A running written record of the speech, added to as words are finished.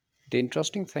The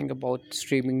interesting thing about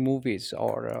streaming movies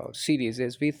or series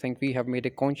is we think we have made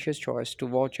a conscious choice to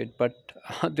watch it, but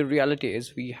the reality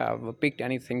is we have picked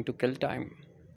anything to kill time.